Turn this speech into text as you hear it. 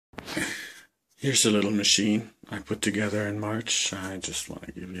Here's a little machine I put together in March. I just want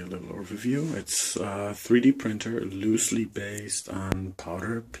to give you a little overview. It's a 3D printer loosely based on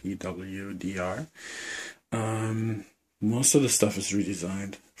powder, PWDR. Most of the stuff is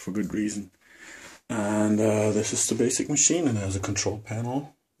redesigned for good reason. And this is the basic machine. It has a control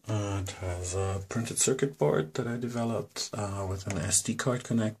panel. It has a printed circuit board that I developed with an SD card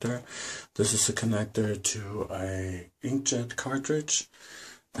connector. This is a connector to a inkjet cartridge,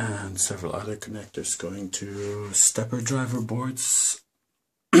 and several other connectors going to stepper driver boards.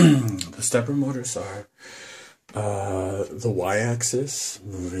 The stepper motors are the y-axis,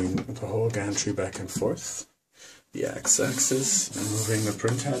 moving the whole gantry back and forth. The x-axis, moving the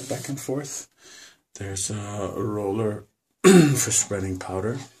print head back and forth. There's a roller for spreading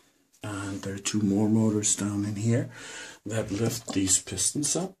powder. And there are two more motors down in here that lift these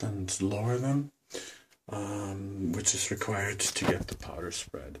pistons up and lower them, which is required to get the powder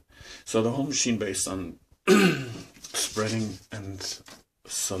spread. So the whole machine based on spreading and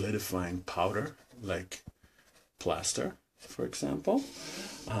solidifying powder, like plaster, for example.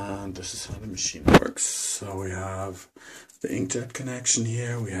 And this is how the machine works. So we have the inkjet connection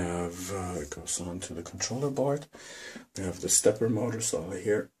here. We have it goes on to the controller board. We have the stepper motors all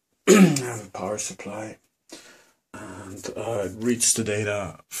here. I have a power supply, and it reads the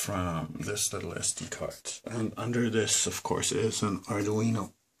data from this little SD card. And under this, of course, is an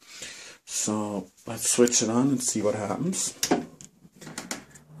Arduino. So let's switch it on and see what happens.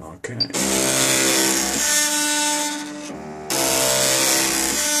 Okay.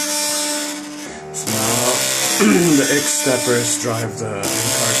 So now the X steppers drive the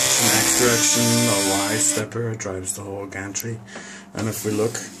cartridge in X direction. The Y stepper drives the whole gantry. And if we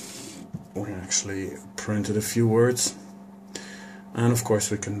look, we actually printed a few words, and of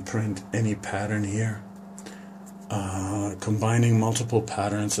course we can print any pattern here. Combining multiple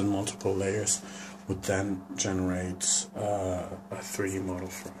patterns and multiple layers would then generate a 3D model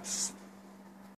for us.